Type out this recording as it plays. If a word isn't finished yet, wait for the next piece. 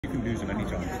can lose them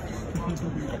anytime.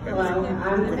 Hello,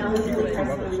 I'm Ellen Preston.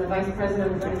 I'm the Vice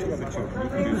President of the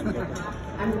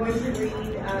I'm going to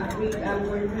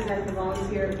present the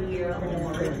Volunteer of the Year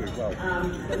Award.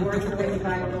 The awards are written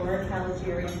by Laura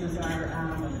Caligieri, who's our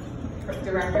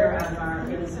Director of our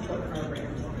Family Support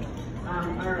Programs.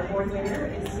 Our award winner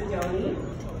is Sidoni,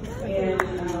 and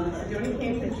Sidoni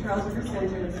came to the Charles River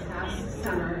Center this past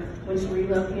summer when she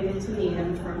relocated to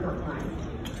Needham from Brookline.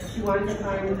 She wanted to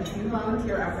find a few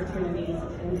volunteer opportunities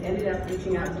and ended up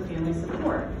reaching out to Family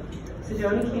Support.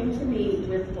 Sidoni came to meet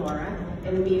with Laura,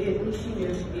 and immediately she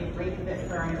knew she'd be a great fit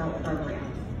for our adult program.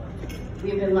 We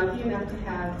have been lucky enough to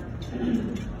have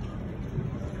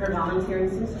her volunteering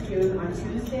since June on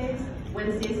Tuesdays,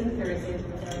 Wednesdays, and Thursdays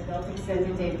with our Adult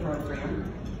Extended Day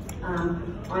program.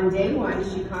 On day one,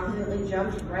 she confidently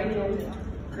jumped right in,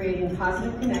 creating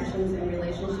positive connections and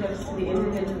relationships to the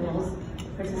individuals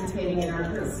participating in our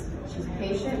group. She's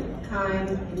patient, kind,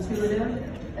 intuitive,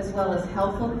 as well as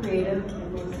helpful, creative,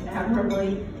 and most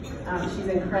admirably, she's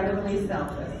incredibly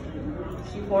selfless.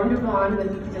 She formed a bond with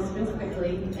the participants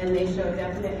quickly, and they show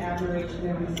definite admiration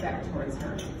and respect towards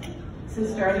her.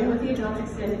 Since starting with the Adult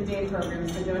Extended Day program,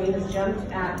 Sidoni has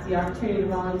jumped at the opportunity to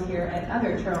volunteer at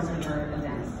other Charles River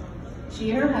events.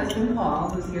 She and her husband, Paul,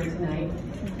 who's here tonight,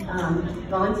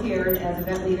 volunteered as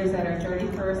event leaders at our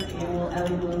 31st annual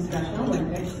Ellie Bloom Special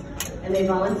Olympics, and they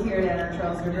volunteered at our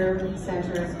Charles River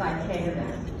Center's 5K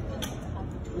event.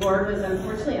 Laura was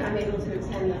unfortunately unable to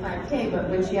attend the 5K, but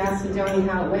when she asked Sidoni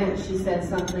how it went, she said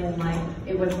something like,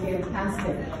 "It was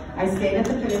fantastic. I stayed at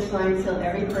the finish line until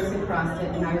every person crossed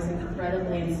it, and I was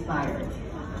incredibly inspired."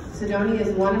 Sidoni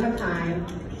is one of a kind.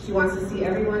 She wants to see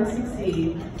everyone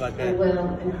succeed and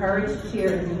will encourage,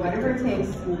 cheer, and do whatever it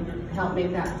takes to help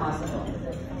make that possible.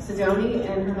 Sidoni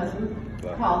and her husband,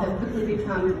 Paul, have quickly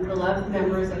become beloved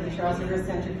members of the Charles River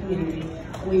Center community,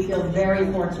 and we feel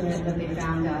very fortunate that they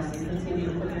found us and continue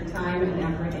to put their time and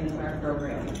effort into our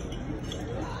program.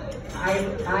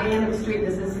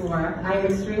 This is Laura. I am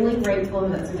extremely grateful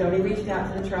that Sidoni reached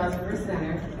out to the Charles River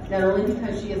Center, not only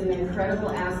because she is an incredible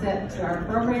asset to our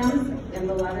programs and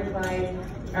beloved by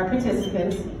our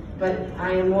participants, but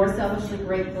I am more selfishly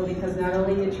grateful because not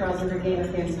only did Charles River gain a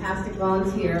fantastic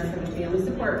volunteer for the Family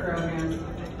Support Programs,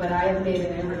 but I have made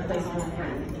an irreplaceable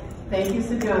friend. Thank you,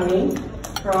 Sidoni,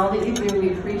 for all that you do.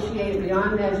 We appreciate it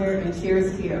beyond measure, and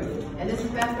cheers to you. And this is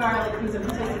Beth Garlick, who's a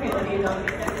participant in the Adult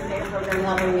Extended Day program,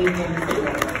 helping me here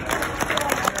today.